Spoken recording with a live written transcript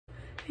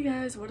Hey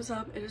guys, what is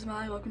up? It is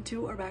Molly. Welcome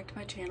to or back to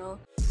my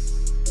channel.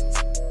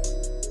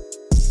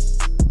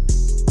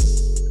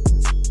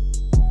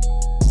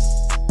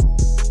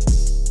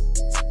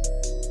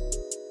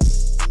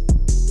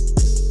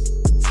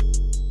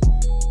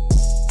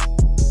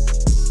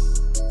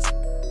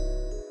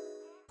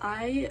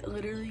 I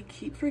literally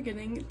keep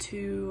forgetting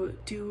to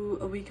do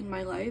a week in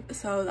my life,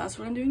 so that's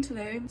what I'm doing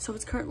today. So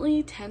it's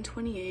currently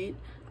 10:28.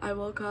 I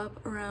woke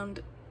up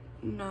around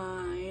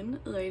 9,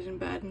 laid in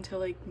bed until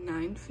like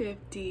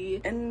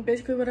 9:50, and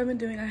basically what I've been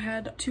doing, I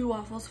had 2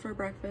 waffles for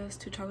breakfast,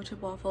 2 chocolate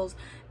chip waffles,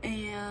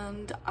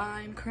 and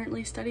I'm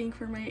currently studying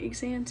for my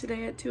exam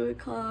today at 2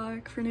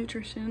 o'clock for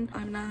nutrition.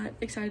 I'm not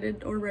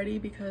excited or ready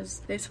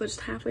because they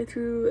switched halfway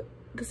through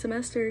the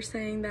semester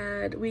saying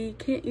that we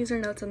can't use our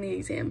notes on the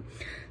exam.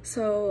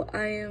 So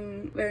I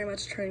am very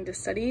much trying to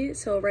study.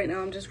 So right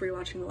now I'm just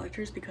rewatching the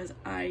lectures because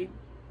I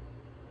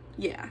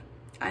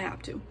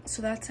have to.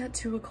 So that's at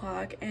 2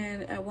 o'clock,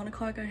 and at 1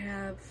 o'clock I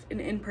have an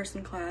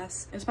in-person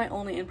class. It's my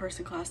only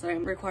in-person class that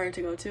I'm required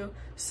to go to.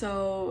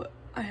 So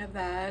I have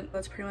that.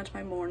 That's pretty much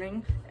my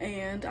morning,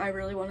 and I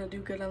really want to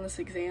do good on this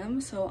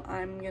exam, so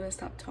I'm gonna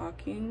stop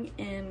talking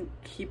and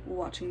keep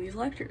watching these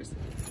lectures.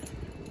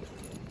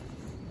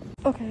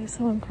 Okay,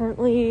 so I'm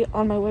currently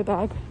on my way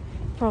back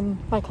from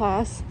my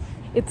class.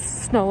 It's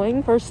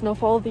snowing, first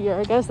snowfall of the year,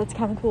 I guess. That's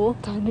kind of cool.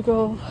 Time to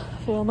go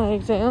fail my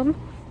exam.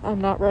 I'm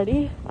not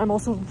ready. I'm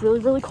also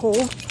really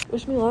cold.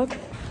 Wish me luck.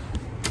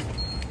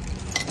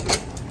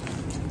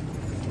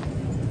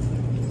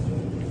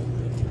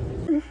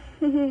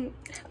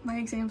 My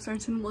exam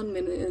starts in 1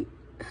 minute.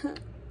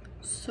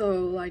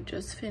 So I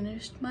just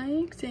finished my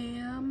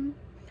exam.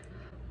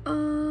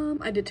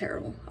 I did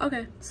terrible.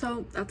 Okay,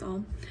 so that's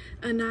all.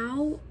 And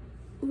now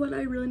what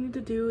I really need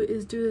to do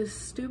is do this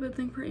stupid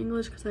thing for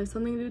English because I have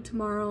something to do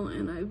tomorrow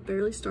and I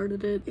barely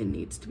started it. It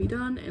needs to be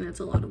done and it's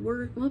a lot of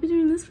work. We'll be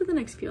doing this for the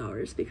next few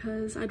hours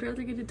because I'd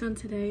rather get it done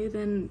today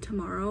than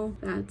tomorrow.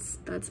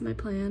 That's my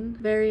plan.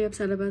 Very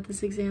upset about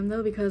this exam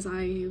though because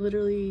I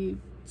literally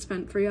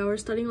spent 3 hours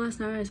studying last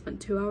night. I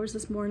spent 2 hours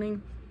this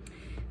morning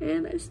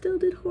and I still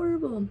did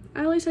horrible.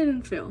 At least I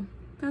didn't fail.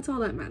 That's all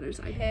that matters.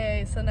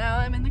 Hey, so now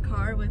I'm in the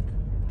car with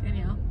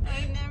Danielle.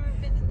 I've never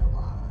been in the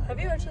lodge.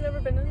 Have you actually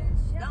never been in it?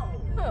 No.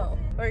 Oh,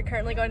 we're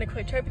currently going to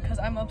Quick Trip because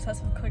I'm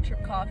obsessed with Quick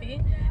Trip coffee,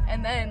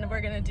 and then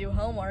we're gonna do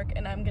homework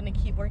and I'm gonna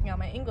keep working on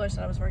my English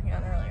that I was working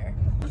on earlier.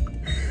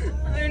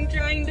 I'm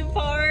trying to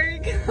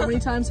park. How many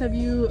times have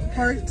you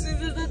parked?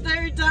 This is the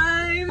 3rd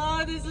time.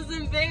 Oh, this is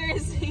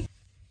embarrassing.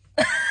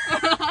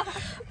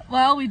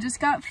 Well, we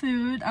just got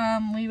food.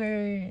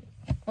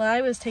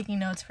 I was taking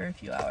notes for a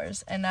few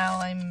hours and now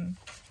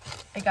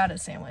I got a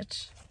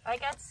sandwich. I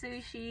got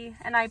sushi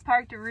and I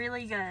parked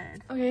really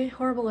good. Okay,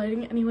 horrible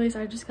lighting. Anyways,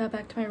 I just got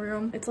back to my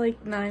room. It's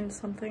like 9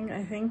 something,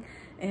 I think,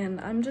 and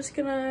I'm just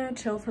gonna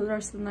chill for the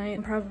rest of the night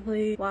and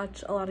probably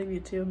watch a lot of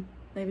YouTube,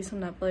 maybe some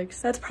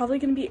Netflix. That's probably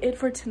gonna be it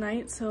for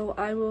tonight, so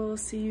I will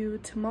see you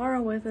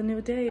tomorrow with a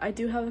new day. I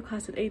do have a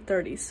class at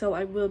 8:30, so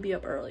I will be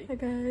up early. Hi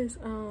guys,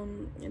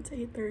 it's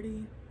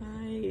 8:30.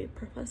 My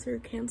professor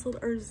canceled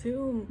our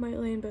Zoom. Might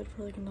lay in bed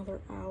for like another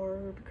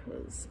hour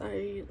because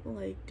I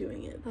like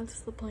doing it.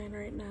 That's the plan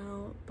right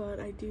now, but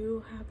I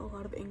do have a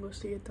lot of English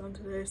to get done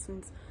today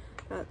since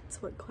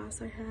that's what class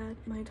I had.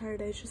 My entire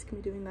day is just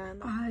gonna be doing that.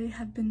 I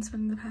have been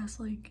spending the past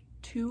like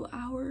 2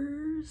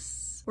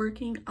 hours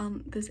working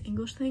on this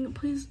English thing.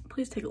 Please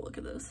take a look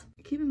at this.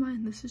 Keep in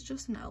mind, this is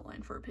just an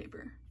outline for a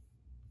paper.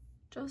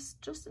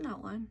 Just an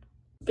outline.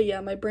 But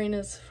yeah, my brain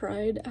is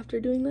fried after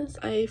doing this.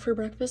 For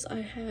breakfast,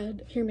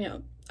 hear me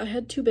out. I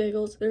had 2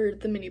 bagels. They're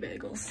the mini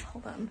bagels.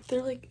 Hold on.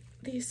 They're like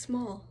these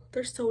small.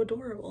 They're so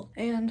adorable.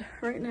 And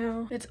right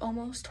now it's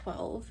almost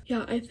 12.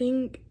 Yeah, I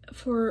think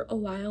for a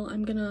while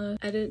I'm gonna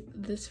edit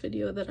this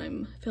video that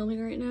I'm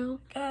filming right now.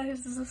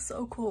 Guys, this is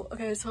so cool.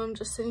 Okay, so I'm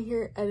just sitting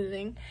here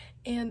editing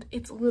and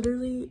it's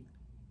literally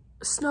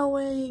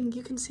snowing.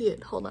 You can see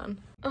it. Hold on.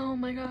 Oh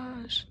my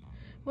gosh.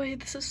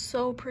 Wait, this is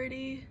so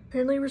pretty.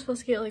 Apparently we're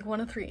supposed to get like 1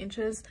 to 3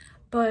 inches,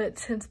 but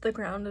since the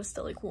ground is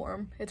still like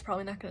warm, it's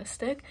probably not gonna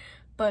stick,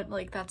 but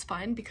like that's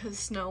fine because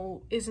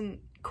snow isn't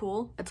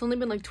cool. It's only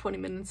been like 20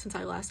 minutes since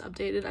I last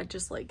updated. I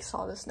just like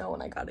saw the snow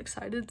and I got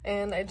excited,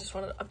 and I just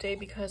wanted to update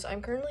because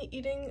I'm currently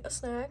eating a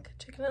snack,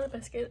 chicken and a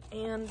biscuit,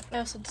 and I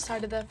also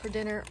decided that for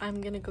dinner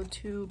I'm gonna go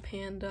to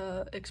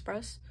Panda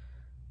Express.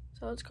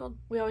 So it's called.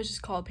 We always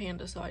just call it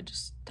Panda, so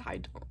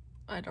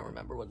I don't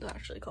remember what it's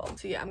actually called.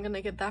 So yeah, I'm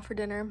gonna get that for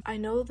dinner. I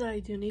know that I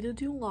do need to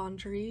do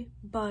laundry,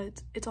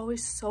 but it's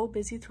always so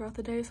busy throughout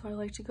the day, so I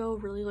like to go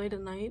really late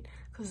at night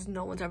because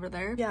no one's ever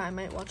there. Yeah, I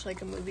might watch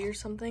like a movie or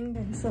something.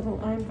 Okay, so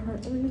I'm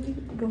currently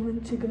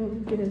going to go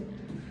get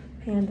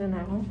Panda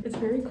now. It's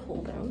very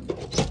cold out.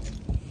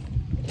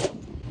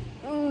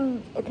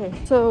 Okay,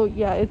 so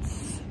yeah,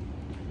 it's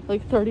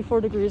like 34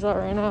 degrees out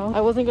right now.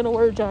 I wasn't gonna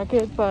wear a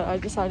jacket, but I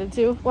decided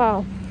to.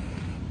 Wow.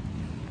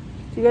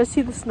 Do you guys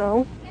see the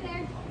snow?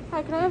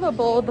 Hi, can I have a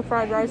bowl of the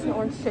fried rice and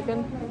orange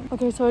chicken?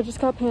 Okay, so I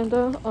just got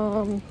Panda.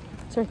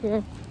 It's right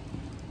here.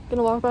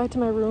 gonna walk back to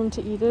my room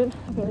to eat it.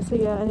 Okay, so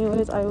yeah,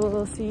 anyways, I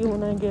will see you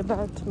when I get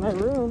back to my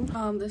room.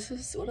 This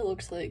is what it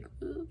looks like.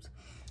 Oops.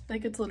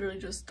 Like, it's literally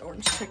just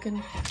orange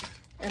chicken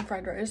and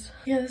fried rice.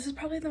 Yeah, this is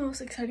probably the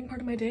most exciting part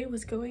of my day,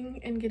 was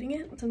going and getting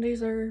it. Some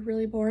days are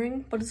really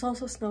boring, but it's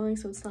also snowing,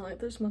 so it's not like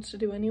there's much to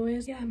do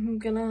anyways. Yeah, I'm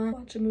gonna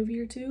watch a movie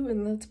or two,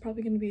 and that's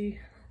probably gonna be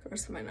the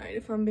rest of my night,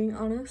 if I'm being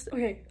honest.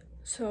 Okay,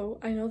 so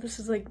I know this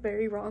is like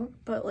very wrong,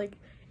 but like,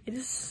 it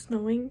is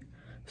snowing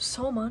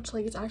so much.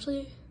 Like,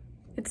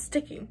 it's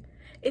sticking.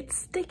 It's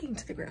sticking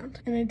to the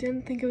ground, and I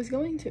didn't think it was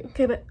going to.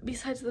 Okay, but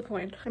besides the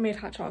point, I made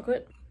hot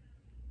chocolate.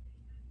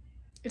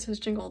 It says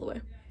Jingle All the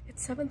Way.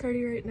 It's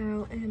 7:30 right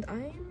now, and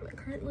I'm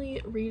currently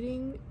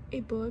reading a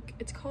book.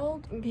 It's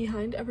called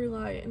Behind Every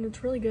Lie, and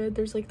it's really good.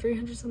 There's like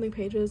 300 something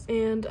pages,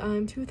 and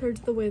I'm 2/3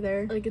 of the way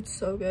there. Like, it's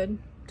so good.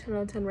 10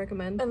 out of 10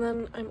 recommend. And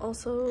then I'm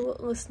also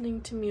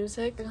listening to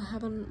music. I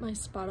have on my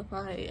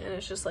Spotify, and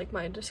it's just like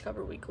my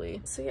Discover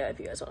Weekly. So yeah, if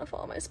you guys want to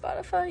follow my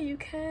Spotify, you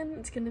can.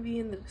 It's gonna be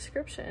in the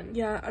description.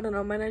 Yeah, I don't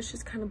know, my night's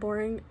just kind of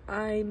boring.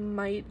 I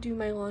might do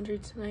my laundry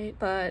tonight,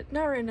 but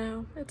not right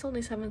now. It's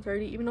only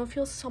 7:30, even though it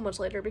feels so much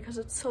later because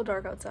it's so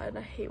dark outside.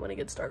 I hate when it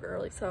gets dark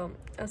early. So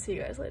I'll see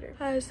you guys later.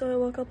 Hi, so I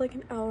woke up like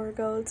an hour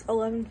ago. It's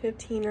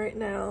 11:15 right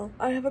now.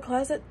 I have a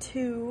class at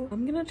 2.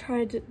 I'm gonna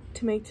try to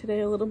make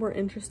today a little more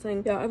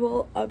interesting. Yeah, I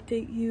will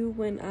update you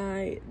when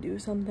I do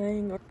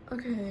something.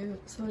 Okay,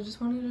 so I just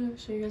wanted to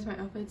show you guys my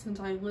outfit, since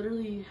I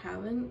literally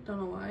haven't, don't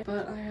know why,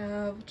 but I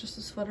have just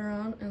a sweater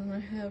on, and then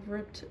I have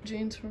ripped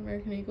jeans from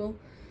American Eagle,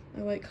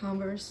 my white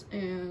Converse,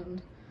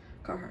 and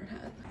Carhartt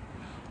hat.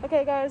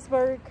 Okay guys,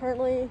 we're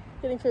currently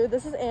getting food.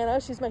 This is Anna,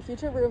 she's my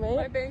future roommate.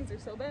 My bangs are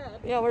so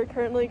bad. Yeah, we're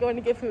currently going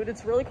to get food.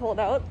 It's really cold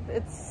out.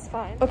 It's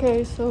fine.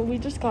 Okay, so we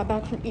just got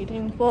back from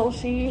eating. Well,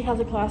 she has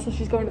a class, so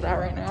she's going to that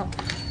right now,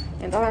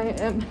 and I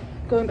am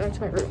going back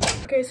to my room.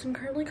 Okay, so I'm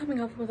currently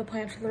coming up with a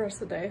plan for the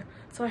rest of the day.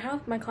 So I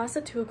have my class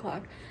at 2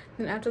 o'clock.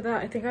 Then after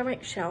that, I think I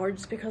might shower,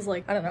 just because,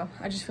 like, I don't know,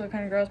 I just feel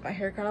kind of gross. My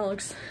hair kind of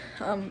looks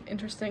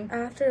interesting.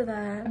 After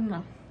that, I don't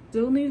know,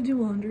 still need to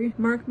do laundry.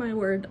 Mark my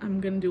word,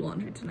 I'm gonna do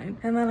laundry tonight.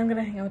 And then I'm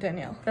gonna hang out with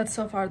Danielle. That's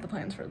so far the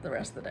plans for the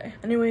rest of the day.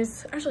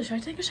 Anyways, actually, should I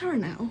take a shower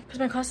now? Because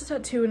my class is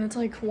at 2 and it's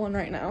like 1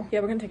 right now. Yeah,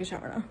 we're gonna take a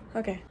shower now.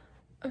 Okay.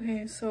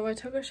 Okay, so I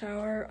took a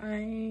shower.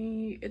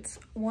 It's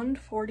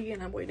 1:40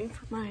 and I'm waiting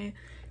for my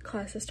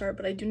class to start,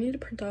 but I do need to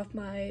print off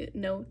my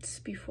notes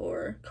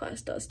before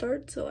class does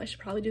start, so I should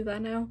probably do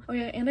that now. Oh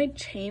yeah, and I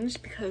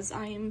changed because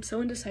I am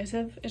so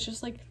indecisive. It's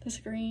just like this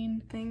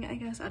green thing, I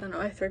guess. I don't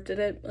know, I thrifted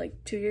it like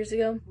 2 years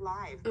ago.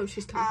 Live. Oh,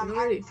 she's talking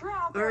already.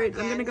 All right,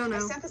 I'm gonna go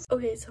now.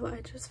 Okay, so I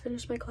just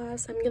finished my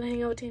class. I'm gonna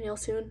hang out with Danielle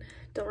soon.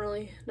 Don't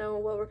really know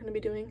what we're gonna be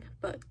doing,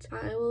 but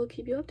I will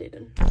keep you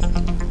updated.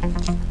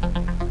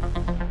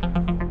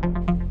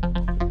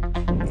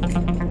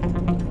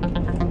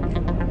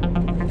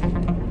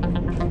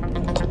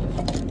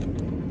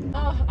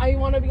 I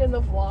want to be in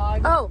the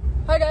vlog. Oh,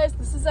 hi guys,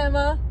 this is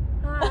Emma.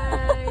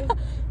 Hi.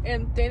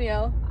 And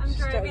Danielle. I'm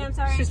driving, I'm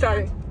sorry. She's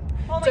starting.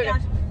 Oh my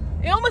gosh.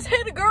 You almost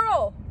hit a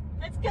girl.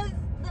 It's because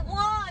the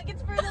vlog.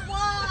 It's for the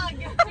vlog.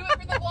 Do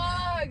it for the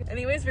vlog.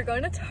 Anyways, we're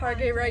going to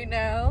Target right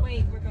now.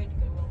 Wait, we're going to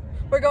Goodwill.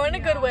 We're going to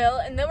Goodwill,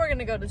 and then we're going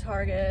to go to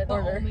Target. The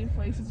only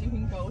places you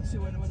can go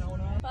to in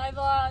Winona. Bye,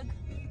 vlog.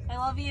 I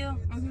love you.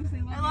 I was gonna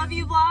say I love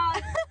you,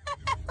 vlog.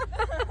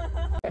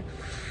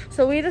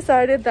 So we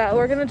decided that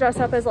we're gonna dress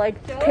up as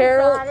like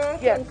Carol.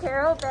 Yeah. And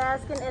Carol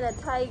Baskin and a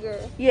tiger.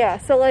 Yeah,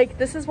 so like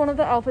this is one of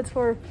the outfits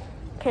for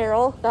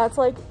Carol. That's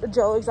like a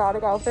Joe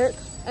Exotic outfit,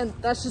 and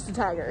that's just a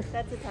tiger.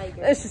 That's a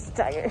tiger. It's just a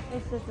tiger.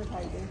 It's just a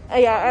tiger.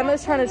 Yeah,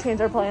 Emma's trying to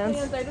change our plans.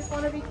 I just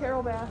want to be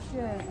Carol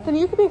Baskin. Then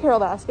you could be Carol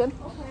Baskin.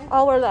 Okay.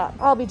 I'll wear that.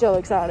 I'll be Joe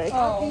Exotic.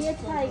 I'll be a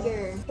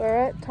tiger. We're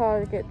at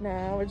Target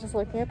now. We're just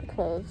looking at the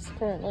clothes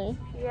currently.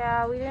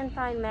 Yeah, we didn't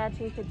find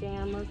matching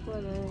pajamas for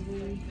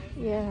the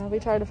Yeah, we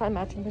tried to find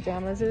matching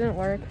pajamas. It didn't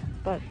work,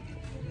 but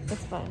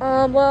it's fine.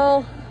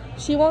 Well,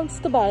 she wants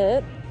to buy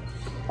it.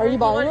 Are you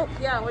buying it?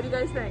 Yeah, what do you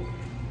guys think?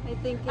 I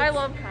think I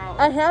love cows.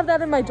 I have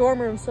that in my dorm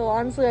room, so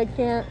honestly I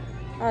can't.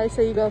 I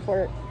say you go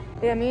for it.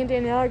 Yeah, me and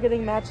Danielle are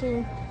getting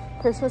matching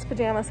Christmas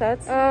pajama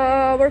sets.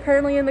 We're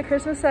currently in the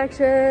Christmas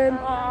section.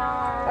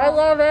 I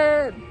love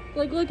it.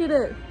 Like, look at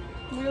it.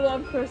 We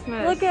love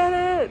Christmas. Look at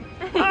it.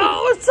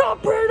 Oh, it's so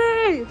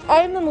pretty.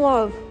 I'm in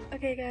love.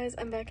 Okay guys,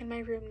 I'm back in my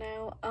room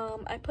now.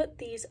 I put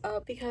these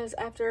up because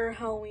after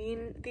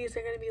Halloween, these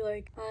are gonna be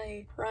like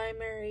my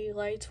primary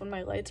lights when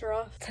my lights are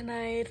off.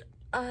 Tonight,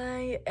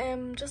 I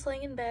am just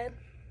laying in bed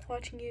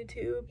watching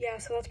YouTube. Yeah,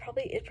 so that's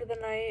probably it for the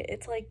night.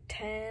 It's like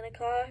 10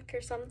 o'clock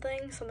or something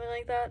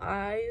like that.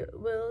 I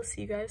will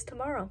see you guys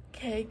tomorrow.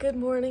 Okay, good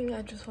morning.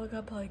 I just woke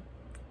up like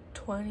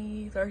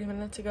 20-30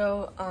 minutes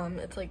ago.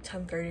 It's like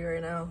 10:30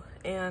 right now,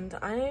 and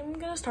I'm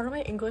gonna start on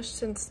my English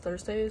since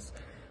Thursdays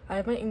I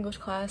have my English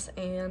class,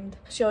 and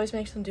she always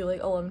makes them do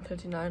like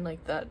 11:59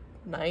 like that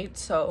night.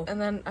 So,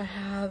 and then I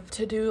have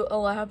to do a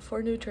lab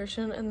for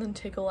nutrition and then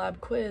take a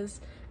lab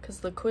quiz because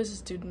the quiz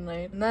is due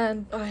tonight. And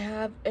then I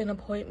have an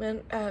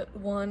appointment at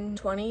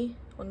 1:20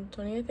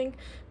 I think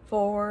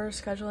for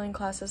scheduling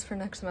classes for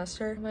next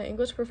semester. My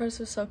English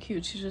professor is so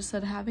cute. She just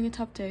said, having a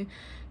tough day,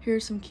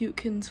 here's some cute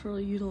kittens for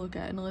you to look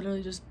at, and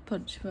literally just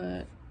put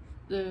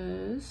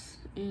this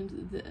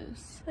and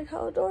this. Like,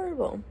 how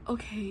adorable.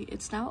 Okay,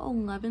 it's now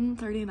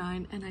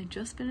 11:39 and I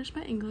just finished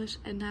my English,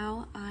 and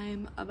now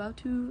I'm about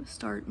to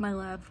start my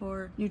lab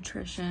for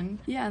nutrition.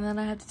 Yeah, and then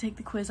I have to take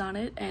the quiz on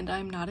it, and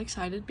I'm not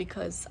excited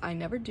because I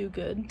never do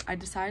good. I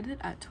decided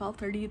at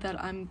 12:30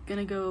 that I'm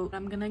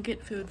gonna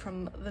get food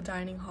from the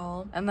dining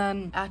hall, and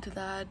then after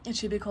that it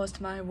should be close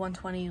to my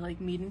 1:20 like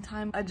meeting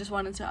time. I just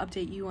wanted to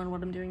update you on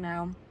what I'm doing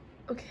now.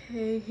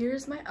 Okay,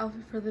 here's my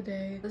outfit for the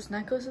day. This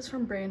necklace is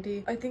from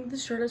Brandy. I think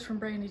this shirt is from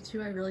Brandy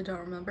too, I really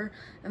don't remember.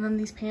 And then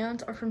these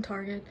pants are from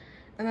Target.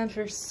 And then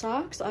for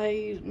socks,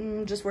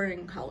 I'm just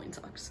wearing Halloween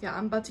socks. Yeah,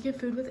 I'm about to get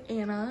food with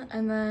Anna,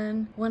 and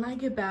then when I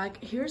get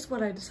back, here's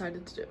what I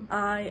decided to do.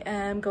 I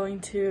am going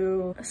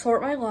to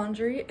sort my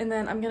laundry, and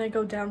then I'm gonna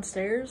go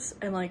downstairs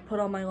and like put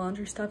all my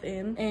laundry stuff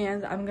in,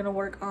 and I'm gonna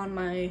work on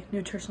my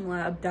nutrition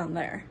lab down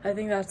there. I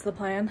think that's the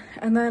plan.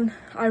 And then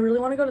I really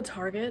want to go to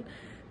Target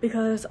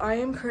because I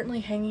am currently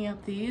hanging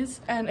up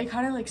these, and it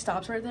kind of like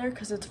stops right there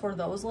because it's for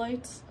those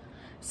lights.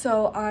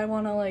 So I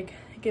want to like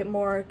get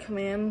more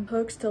command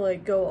hooks to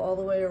like go all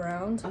the way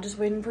around. I'm just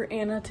waiting for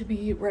Anna to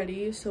be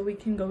ready so we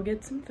can go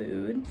get some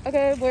food.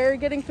 Okay, we're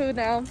getting food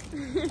now.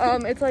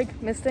 It's like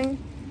misting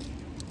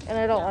and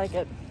I don't like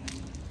it,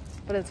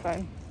 but it's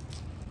fine.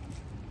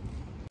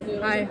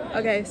 Hi.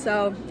 Okay,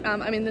 so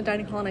I'm in the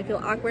dining hall and I feel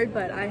awkward,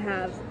 but I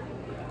have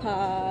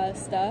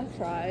pasta,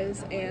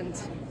 fries, and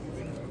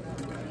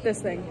this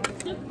thing.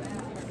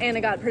 Anna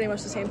got pretty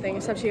much the same thing,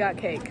 except she got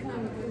cake.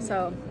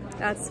 So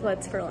that's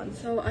what's for lunch.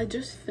 So I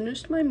just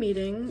finished my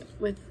meeting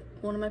with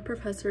one of my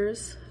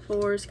professors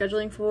for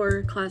scheduling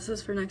for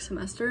classes for next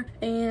semester,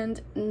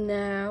 and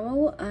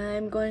now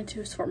I'm going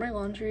to sort my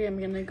laundry. I'm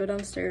gonna go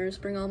downstairs,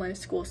 bring all my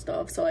school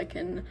stuff so I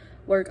can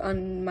work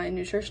on my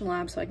nutrition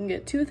lab, so I can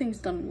get 2 things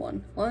done in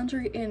one: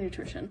 laundry and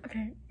nutrition.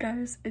 Okay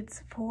guys,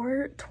 it's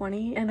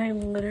 4:20 and I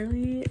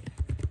literally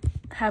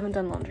haven't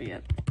done laundry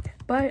yet.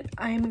 But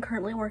I am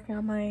currently working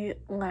on my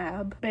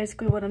lab.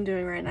 Basically what I'm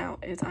doing right now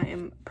is I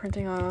am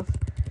printing off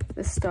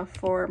this stuff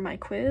for my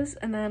quiz,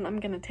 and then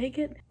I'm gonna take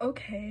it.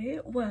 Okay,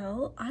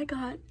 well, I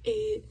got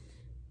a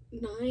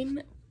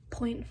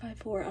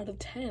 9.54 out of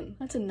 10.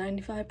 That's a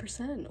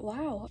 95%.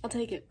 Wow, I'll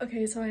take it.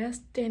 Okay, so I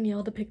asked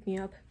Danielle to pick me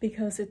up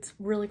because it's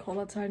really cold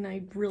outside and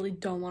I really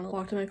don't want to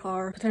walk to my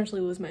car,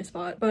 potentially lose my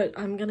spot. But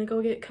I'm gonna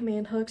go get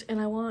command hooks and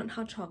I want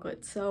hot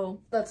chocolate. So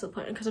that's the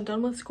plan because I'm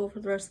done with school for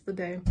the rest of the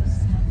day.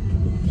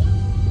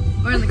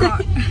 We're in the car.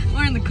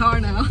 We're in the car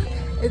now.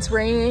 It's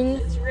raining.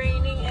 It's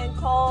raining and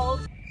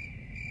cold.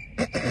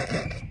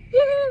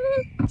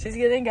 She's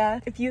getting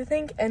gas. If you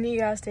think any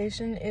gas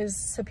station is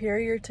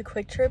superior to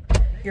Quick Trip,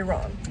 you're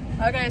wrong.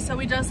 Okay, so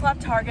we just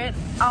left Target.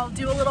 I'll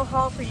do a little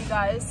haul for you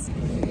guys.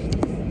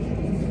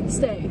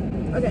 Stay.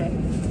 Okay.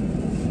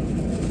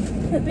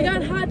 We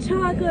got hot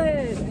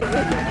chocolate.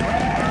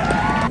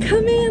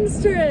 Command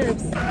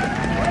strips.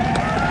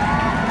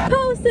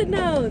 Post-it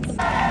notes.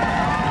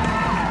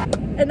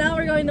 And now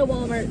we're going to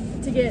Walmart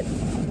to get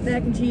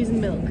mac and cheese and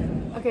milk.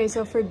 Okay,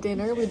 so for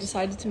dinner, we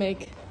decided to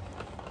make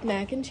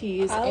mac and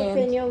cheese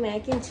Jalapeno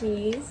mac and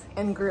cheese.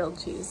 and grilled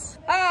cheese.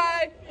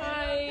 Hi!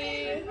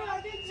 Hi!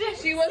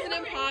 She was an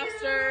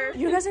imposter.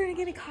 You guys are gonna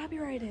get it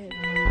copyrighted.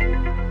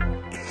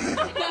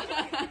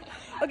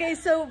 Okay,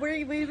 so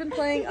we've been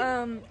playing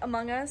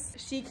Among Us.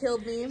 She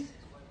killed me.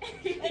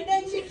 And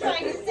then she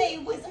tried to say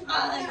it was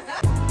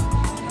us.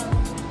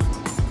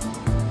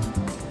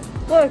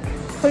 Look,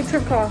 Quick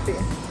Trip coffee.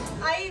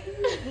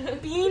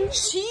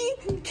 She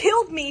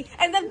Killed me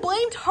and then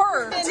blamed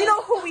her. Do you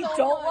know who we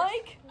don't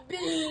like?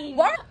 Bean.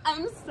 What?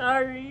 I'm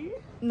sorry.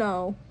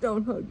 No,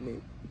 don't hug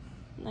me.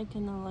 I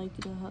cannot like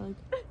the hug.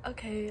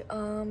 Okay,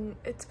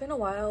 it's been a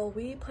while.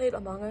 We played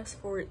Among Us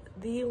for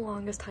the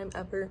longest time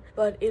ever,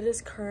 but it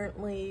is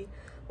currently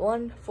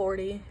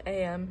 1:40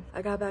 a.m.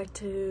 I got back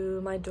to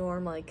my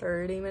dorm like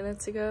 30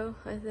 minutes ago,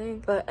 I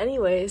think. But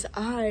anyways,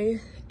 I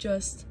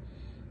just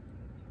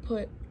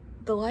put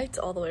the lights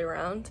all the way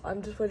around.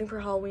 I'm just waiting for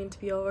Halloween to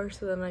be over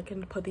so then I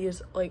can put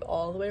these like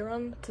all the way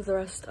around to the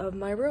rest of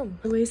my room.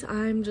 Anyways,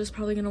 I'm just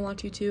probably gonna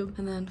watch YouTube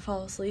and then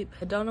fall asleep.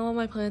 I don't know what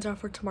my plans are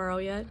for tomorrow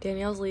yet.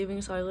 Danielle's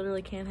leaving, so I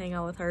literally can't hang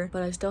out with her,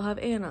 but I still have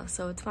Anna,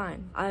 so it's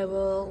fine. I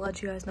will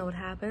let you guys know what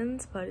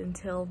happens, but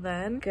until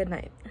then, good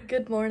night.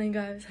 Good morning,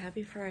 guys.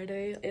 Happy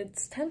Friday.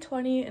 It's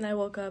 10:20 and I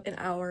woke up an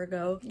hour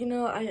ago. You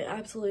know, I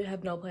absolutely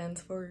have no plans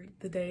for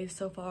the day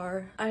so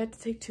far. I had to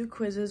take 2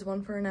 quizzes,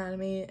 one for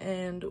anatomy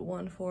and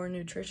one for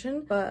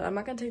nutrition, but I'm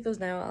not gonna take those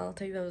now. I'll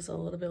take those a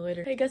little bit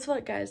later. Hey, guess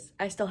what, guys?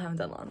 I still haven't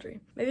done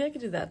laundry. Maybe I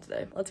could do that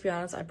today. Let's be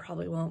honest, I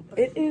probably won't.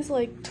 It is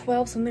like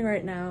 12 something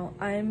right now.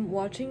 I'm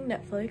watching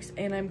Netflix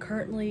and I'm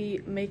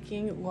currently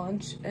making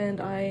lunch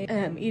and I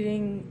am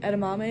eating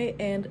edamame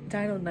and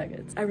dino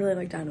nuggets. I really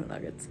like dino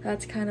nuggets.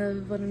 That's kind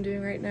of what I'm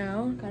doing right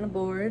now. Kind of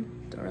bored.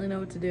 Don't really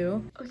know what to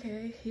do.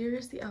 Okay,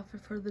 here's the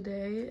outfit for the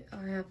day.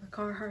 I have a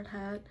Carhartt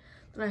hat.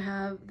 Then I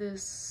have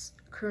this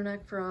crew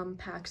neck from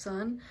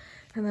PacSun.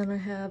 And then I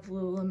have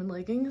Lululemon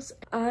leggings.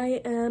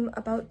 I am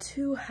about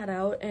to head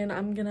out and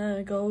I'm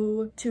gonna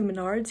go to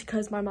Menards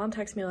because my mom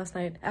texted me last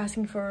night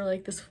asking for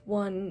like this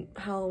one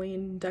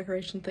Halloween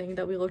decoration thing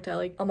that we looked at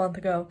like a month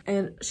ago.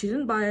 And she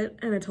didn't buy it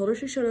and I told her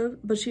she should have,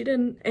 but she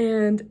didn't.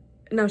 And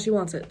now she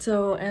wants it.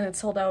 So, and it's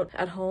sold out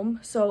at home.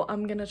 So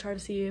I'm gonna try to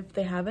see if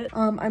they have it.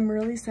 I'm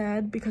really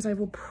sad because I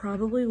will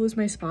probably lose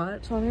my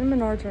spot. So I'm in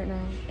Menards right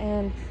now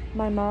and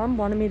my mom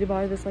wanted me to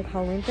buy this like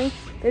Halloween thing.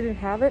 They didn't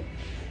have it.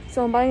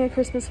 So I'm buying a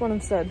Christmas one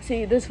instead.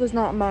 See, this was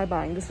not my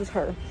buying, this was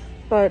her.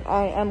 But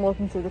I am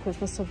looking through the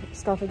Christmas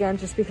stuff again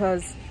just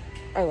because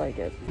I like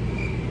it.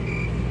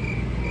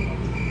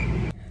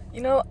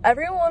 You know,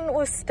 everyone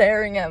was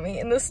staring at me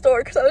in the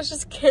store because I was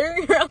just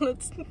carrying around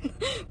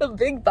the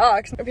big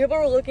box. And people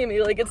were looking at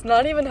me like, it's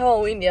not even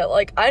Halloween yet.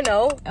 Like, I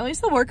know. At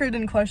least the worker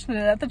didn't question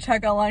it at the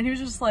checkout line. He was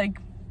just like,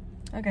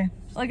 okay.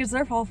 Like, it's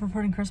their fault for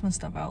putting Christmas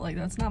stuff out. Like,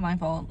 that's not my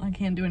fault. I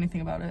can't do anything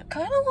about it.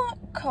 Kind of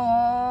want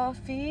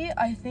coffee.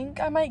 I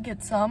think I might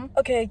get some.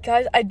 Okay,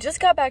 guys, I just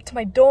got back to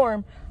my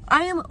dorm.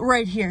 I am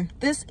right here.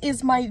 This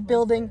is my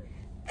building.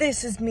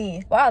 This is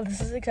me. Wow,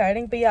 this is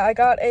exciting. But yeah, I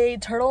got a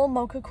turtle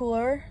mocha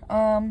cooler.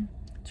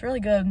 It's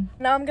really good.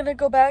 Now I'm gonna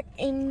go back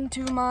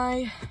into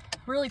my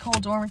really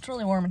cold dorm. It's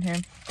really warm in here.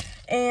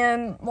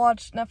 And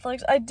watch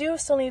Netflix. I do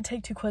still need to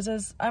take 2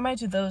 quizzes. I might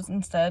do those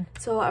instead.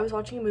 So I was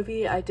watching a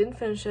movie. I didn't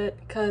finish it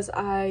because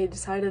I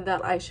decided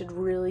that I should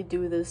really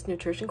do this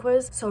nutrition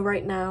quiz. So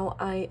right now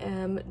I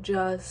am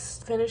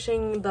just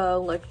finishing the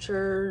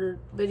lecture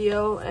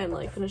video and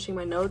like finishing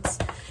my notes.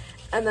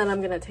 And then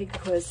I'm gonna take the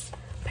quiz.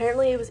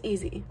 Apparently it was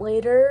easy.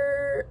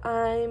 Later,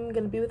 I'm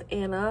gonna be with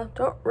Anna.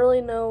 Don't really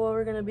know what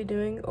we're gonna be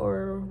doing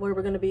or where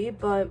we're gonna be,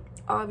 but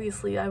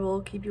obviously I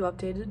will keep you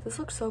updated. This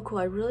looks so cool.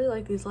 I really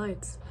like these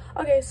lights.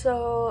 Okay,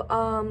 so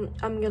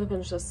I'm gonna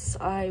finish this.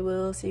 I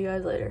will see you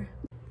guys later.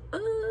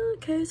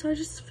 Okay, so I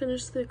just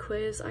finished the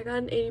quiz. I got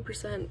an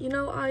 80%. You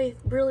know, I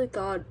really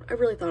thought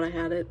I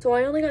had it. So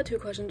I only got 2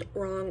 questions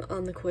wrong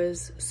on the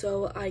quiz,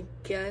 so I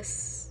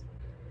guess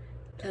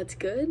that's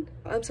good.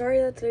 I'm sorry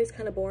that today's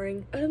kind of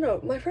boring. I don't know,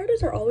 my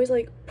Fridays are always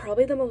like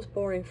probably the most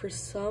boring for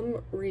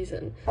some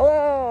reason.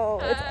 Hello,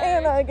 it's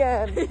Anna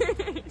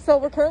again. So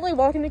we're currently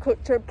walking to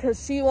Quick Trip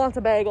because she wants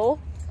a bagel.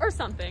 Or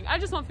something. I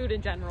just want food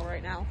in general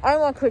right now. I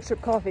want Quick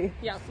Trip coffee.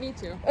 Yeah, me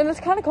too. And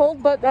it's kind of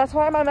cold, but that's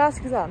why my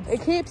mask is on.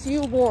 It keeps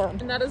you warm.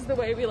 And that is the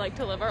way we like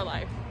to live our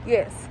life.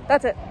 Yes,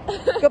 that's it.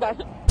 Goodbye.